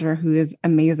project manager who is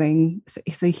amazing.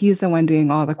 So he's the one doing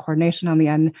all the coordination on the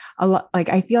end.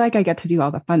 I feel like I get to do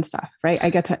all the fun stuff, right? I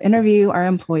get to interview our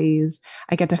employees.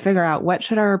 I get to figure out what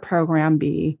should our program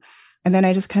be. And then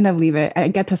I just kind of leave it. I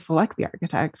get to select the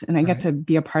architect, and I get to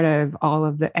be a part of all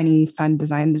of any fun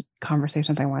design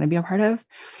conversations I want to be a part of.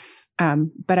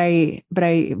 But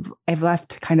I've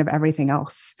left kind of everything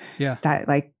else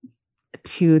that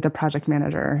to the project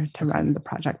manager to run the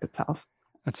project itself.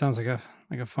 That sounds like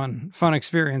a fun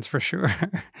experience for sure.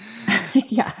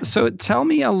 Yeah. So tell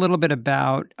me a little bit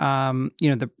about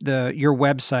your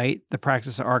website,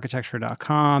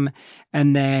 thepracticeofarchitecture.com,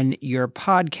 and then your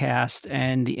podcast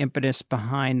and the impetus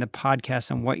behind the podcast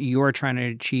and what you're trying to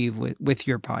achieve with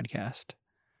your podcast.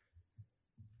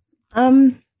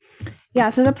 Yeah,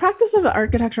 so the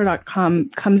practiceofarchitecture.com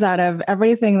comes out of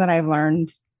everything that I've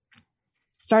learned,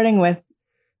 starting with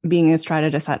being a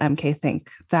strategist at MK Think,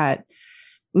 that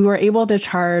we were able to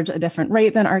charge a different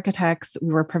rate than architects.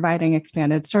 We were providing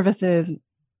expanded services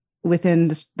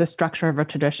within the structure of a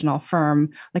traditional firm.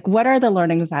 Like, what are the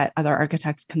learnings that other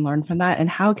architects can learn from that? And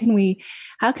how can we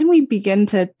begin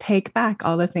to take back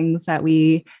all the things that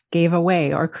we gave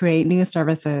away, or create new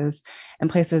services in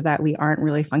places that we aren't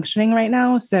really functioning right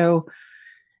now? So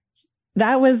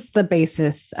that was the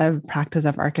basis of Practice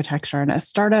of Architecture. And it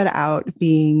started out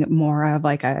being more of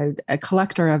like a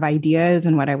collector of ideas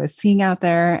and what I was seeing out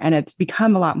there. And it's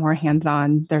become a lot more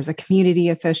hands-on. There's a community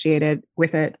associated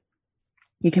with it.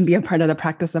 You can be a part of the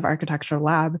Practice of Architecture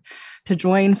Lab to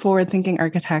join forward-thinking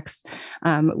architects.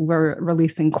 We're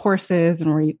releasing courses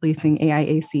and releasing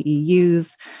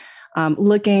AIACEUs,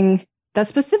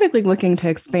 specifically looking to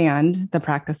expand the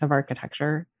practice of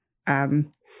architecture.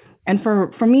 And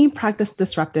for me, Practice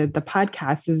Disrupted, the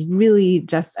podcast, is really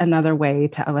just another way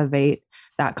to elevate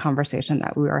that conversation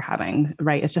that we were having,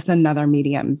 right? It's just another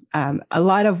medium. A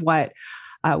lot of what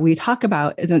we talk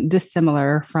about isn't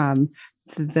dissimilar from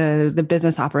the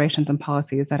business operations and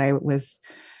policies that I was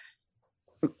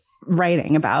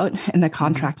writing about in the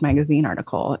Contract Magazine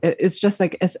article. It's just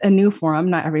like, it's a new forum.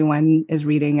 Not everyone is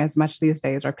reading as much these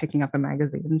days or picking up a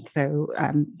magazine. So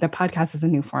the podcast is a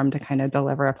new forum to kind of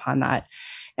deliver upon that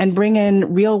and bring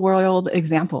in real world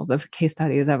examples of case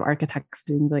studies of architects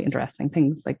doing really interesting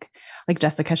things, like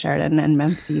Jessica Sheridan and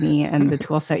Mancini and the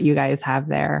tool set you guys have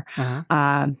there.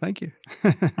 Thank you.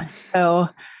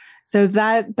 So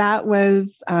that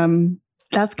was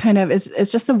that's kind of,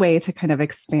 it's just a way to kind of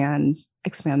expand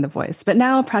the voice. But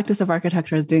now Practice of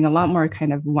Architecture is doing a lot more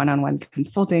kind of one-on-one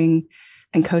consulting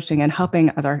and coaching and helping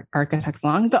other architects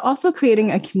along, but also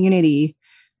creating a community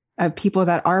of people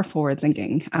that are forward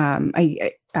thinking. I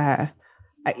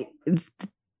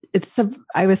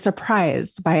was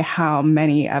surprised by how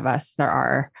many of us there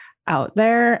are out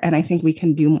there. And I think we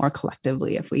can do more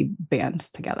collectively if we band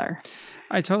together.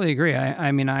 I totally agree.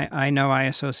 I mean, I know I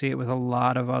associate with a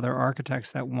lot of other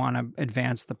architects that want to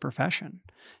advance the profession,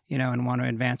 and want to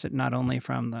advance it not only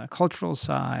from the cultural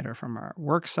side or from our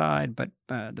work side, but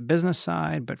the business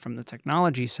side, but from the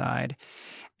technology side.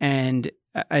 And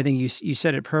I think you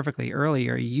said it perfectly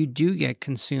earlier. You do get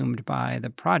consumed by the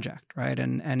project, right?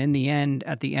 And in the end,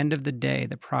 at the end of the day,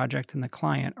 the project and the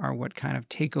client are what kind of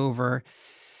take over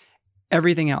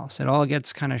everything else. It all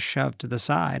gets kind of shoved to the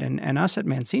side. And us at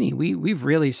Mancini, we've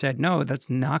really said, no, that's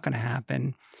not going to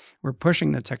happen. We're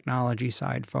pushing the technology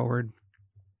side forward.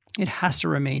 It has to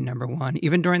remain number one,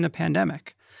 even during the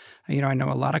pandemic. I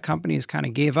know a lot of companies kind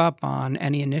of gave up on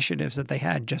any initiatives that they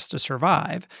had just to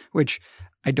survive, which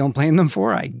I don't blame them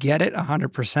for. I get it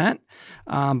 100%.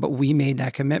 But we made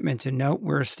that commitment to no,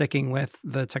 we're sticking with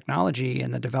the technology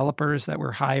and the developers that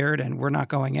were hired, and we're not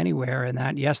going anywhere. And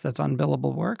that, yes, that's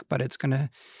unbillable work, but it's going to,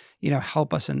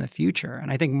 help us in the future. And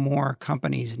I think more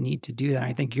companies need to do that.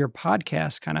 I think your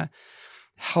podcast kind of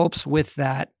helps with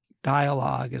that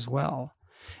dialogue as well.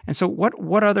 And so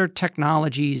what other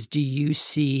technologies do you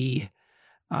see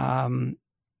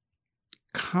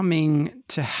coming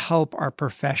to help our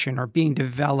profession or being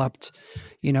developed,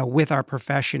 with our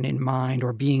profession in mind,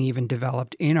 or being even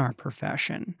developed in our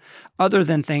profession, other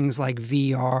than things like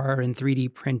VR and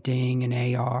 3D printing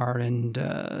and AR and,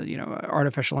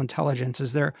 artificial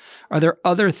intelligence? Are there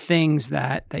other things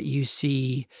that you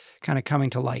see kind of coming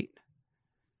to light?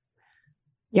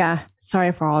 Yeah.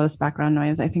 Sorry for all this background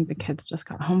noise. I think the kids just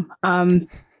got home.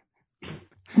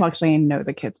 Well, actually, I know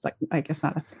the kids, like it's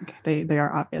not a thing. They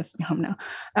are obviously home now.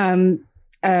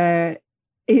 I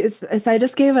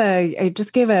just gave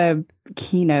a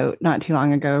keynote not too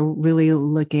long ago, really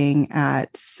looking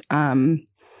at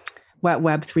what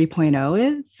Web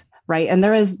 3.0 is, right? And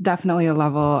there is definitely a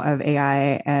level of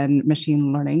AI and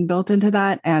machine learning built into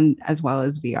that, and as well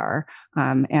as VR.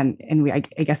 I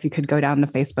guess you could go down the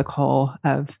Facebook hole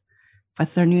of,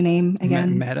 what's their new name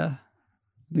again? Meta.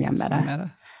 Yeah,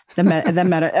 Meta. The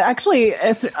meta actually,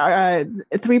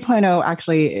 3.0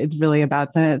 actually is really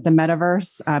about the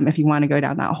metaverse. If you want to go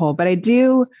down that hole, but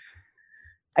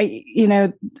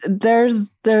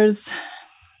there's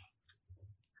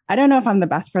I don't know if I'm the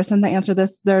best person to answer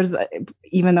this.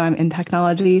 Even though I'm in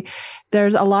technology,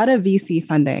 there's a lot of VC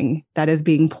funding that is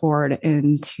being poured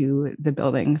into the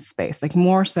building space, like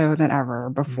more so than ever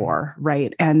before,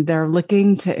 right? And they're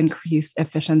looking to increase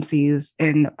efficiencies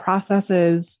in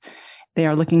processes. They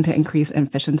are looking to increase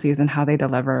efficiencies in how they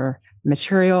deliver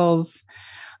materials.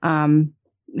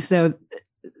 So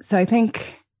I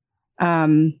think,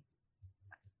 and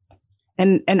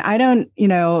I don't,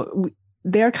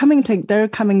 they're coming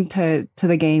to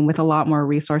the game with a lot more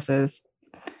resources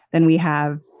than we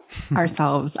have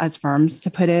ourselves as firms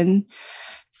to put in.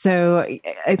 So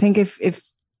I think if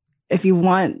you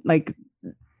want,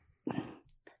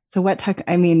 so what tech,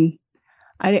 I mean,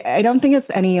 I don't think it's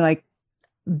any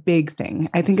big thing.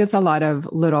 I think it's a lot of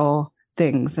little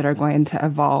things that are going to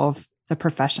evolve the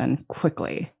profession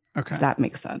quickly. Okay, if that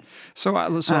makes sense. So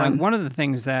one of the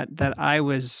things that I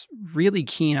was really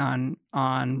keen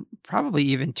on probably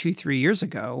even 2-3 years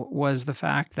ago was the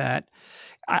fact that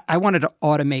I wanted to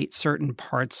automate certain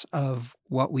parts of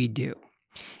what we do.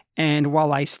 And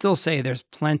while I still say there's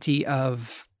plenty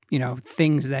of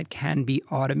things that can be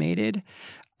automated,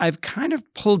 I've kind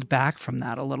of pulled back from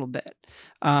that a little bit.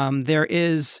 There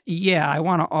is, I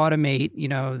want to automate,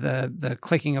 the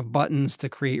clicking of buttons to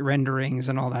create renderings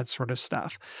and all that sort of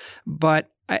stuff.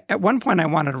 But at one point I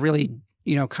wanted to really,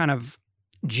 kind of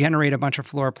generate a bunch of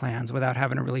floor plans without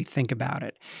having to really think about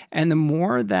it. And the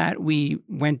more that we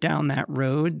went down that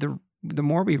road, the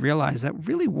more we realized that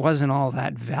really wasn't all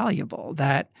that valuable.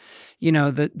 That,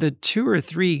 the 2 or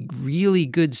 3 really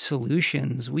good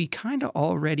solutions we kind of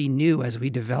already knew as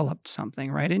we developed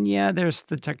something, right? And there's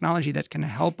the technology that can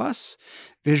help us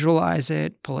visualize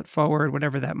it, pull it forward,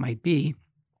 whatever that might be.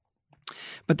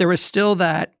 But there was still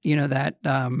that,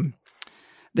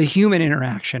 the human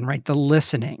interaction, right? The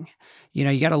listening.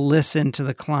 You got to listen to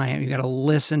the client. You got to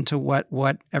listen to what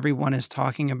everyone is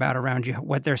talking about around you,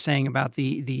 what they're saying about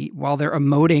while they're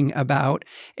emoting about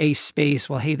a space.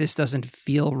 Well, hey, this doesn't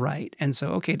feel right. And so,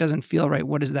 okay, it doesn't feel right.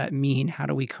 What does that mean? How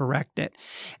do we correct it?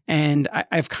 And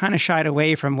I've kind of shied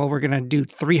away from, well, we're going to do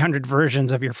 300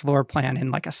 versions of your floor plan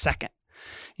in like a second.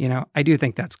 I do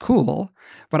think that's cool,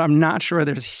 but I'm not sure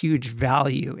there's huge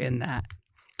value in that.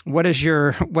 What's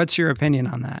your opinion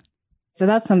on that? So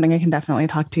that's something I can definitely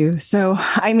talk to. So,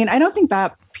 I mean, I don't think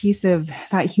that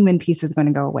human piece is going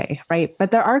to go away, right?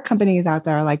 But there are companies out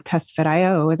there like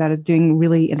TestFit.io that is doing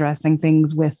really interesting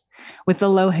things with the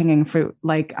low hanging fruit.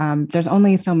 Like there's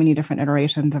only so many different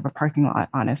iterations of a parking lot,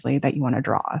 honestly, that you want to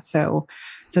draw. So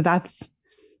that's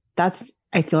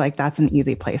I feel like that's an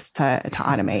easy place to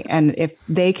automate. And if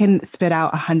they can spit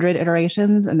out 100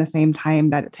 iterations in the same time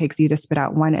that it takes you to spit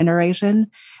out one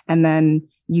iteration, and then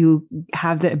you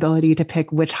have the ability to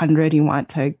pick which 100 you want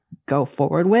to go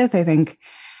forward with, I think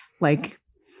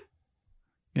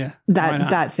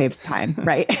that saves time,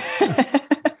 right?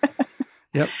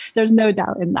 Yep. There's no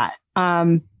doubt in that.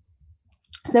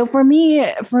 So for me,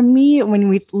 when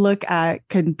we look at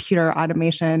computer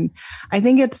automation, I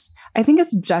think it's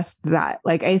just that.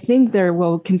 Like, I think there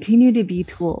will continue to be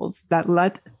tools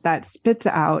that spits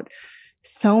out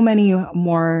so many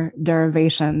more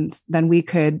derivations than we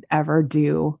could ever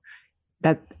do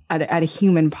that at a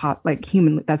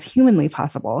that's humanly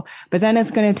possible. But then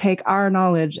it's going to take our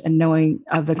knowledge and knowing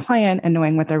of the client and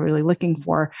knowing what they're really looking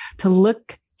for to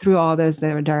look through all those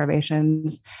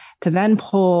derivations, to then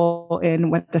pull in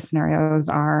what the scenarios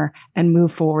are and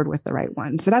move forward with the right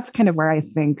one. So that's kind of where I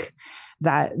think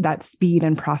that speed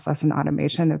and process and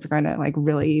automation is going to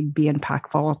really be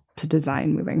impactful to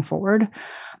design moving forward.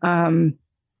 In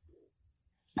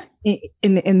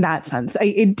that sense,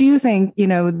 I do think,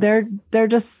 they're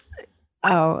just,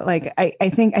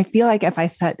 I feel like if I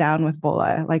sat down with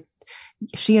Bola,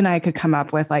 she and I could come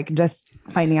up with just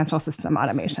financial system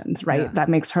automations, right? Yeah. That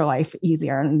makes her life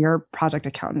easier and your project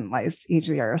accountant life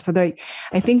easier. So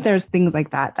I think there's things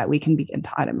like that we can begin to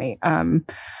automate.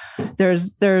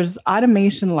 There's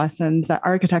automation lessons that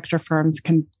architecture firms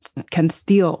can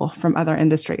steal from other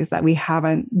industries that we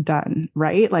haven't done,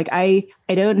 right? I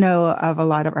don't know of a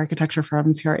lot of architecture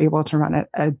firms who are able to run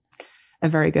a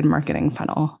very good marketing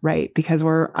funnel, right? Because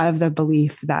we're of the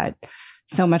belief that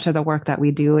so much of the work that we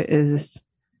do is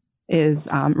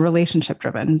relationship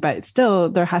driven, but still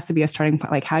there has to be a starting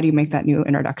point. How do you make that new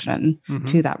introduction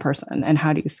to that person, and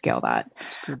how do you scale that?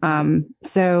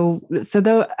 So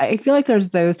though I feel like there's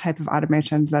those type of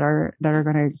automations that are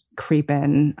going to creep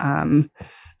in,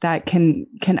 that can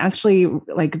actually,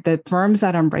 the firms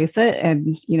that embrace it.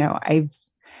 And,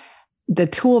 the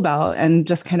tool belt and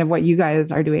just kind of what you guys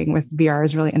are doing with VR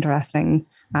is really interesting,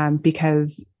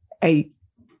 because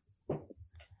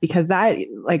that,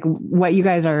 what you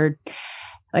guys are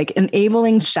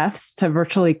enabling chefs to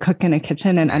virtually cook in a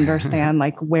kitchen and understand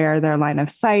where their line of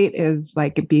sight is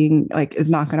being is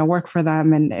not going to work for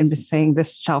them, and just saying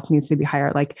this shelf needs to be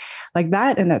higher, like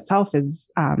that in itself is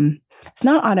it's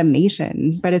not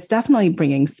automation, but it's definitely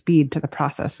bringing speed to the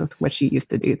process with which you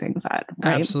used to do things at.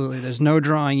 Right? Absolutely. There's no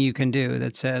drawing you can do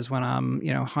that says when I'm,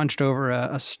 hunched over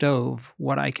a stove,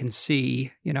 what I can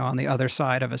see, on the other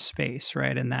side of a space.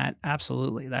 Right. And that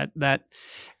absolutely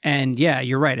and yeah,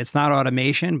 you're right. It's not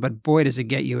automation, but boy, does it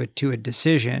get you to a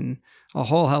decision a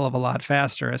whole hell of a lot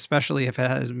faster, especially if it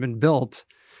has been built.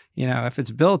 If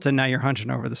it's built and now you're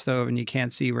hunching over the stove and you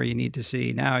can't see where you need to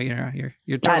see, now you're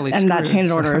totally screwed. And that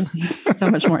change order is so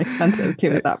much more expensive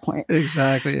too at that point.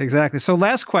 Exactly. So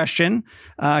last question,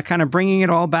 kind of bringing it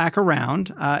all back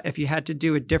around. If you had to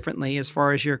do it differently as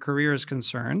far as your career is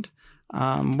concerned,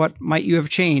 what might you have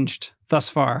changed thus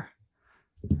far?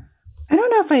 I don't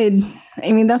know if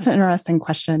that's an interesting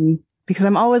question, because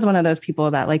I'm always one of those people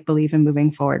that believe in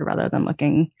moving forward rather than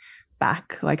looking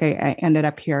back. I ended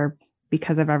up here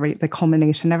because of the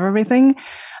culmination of everything.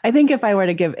 I think if I were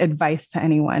to give advice to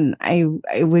anyone, I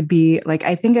would be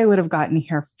I think I would have gotten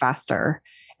here faster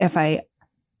if I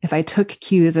took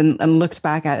cues and looked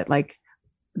back at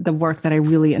the work that I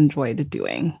really enjoyed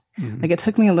doing. Mm-hmm. It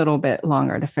took me a little bit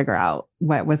longer to figure out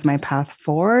what was my path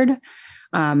forward.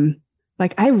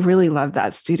 I really loved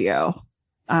that studio,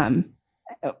 and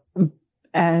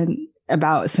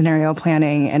about scenario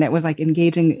planning, and it was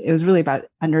engaging. It was really about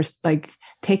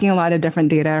taking a lot of different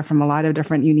data from a lot of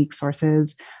different unique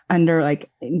sources,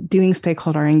 doing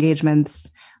stakeholder engagements,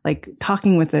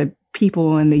 talking with the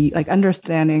people and the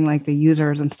understanding the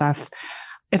users and stuff.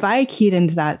 If I keyed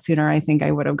into that sooner, I think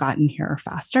I would have gotten here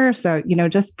faster. So,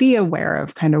 just be aware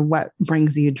of kind of what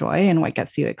brings you joy and what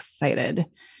gets you excited.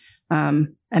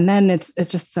 And then it's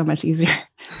just so much easier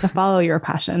to follow your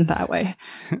passion that way.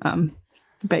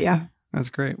 But yeah. That's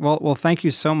great. Well, thank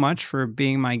you so much for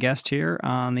being my guest here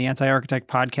on the Anti-Architect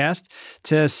podcast.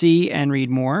 To see and read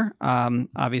more,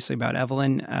 obviously about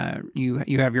Evelyn,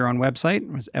 you have your own website.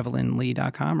 It was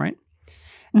evelynlee.com, right?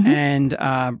 Mm-hmm. And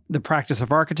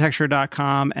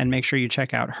thepracticeofarchitecture.com, and make sure you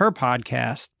check out her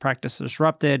podcast, Practice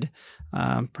Disrupted,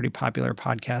 pretty popular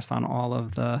podcast on all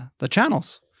of the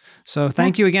channels. So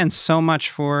thank you again so much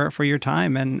for your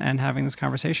time and having this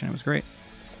conversation. It was great.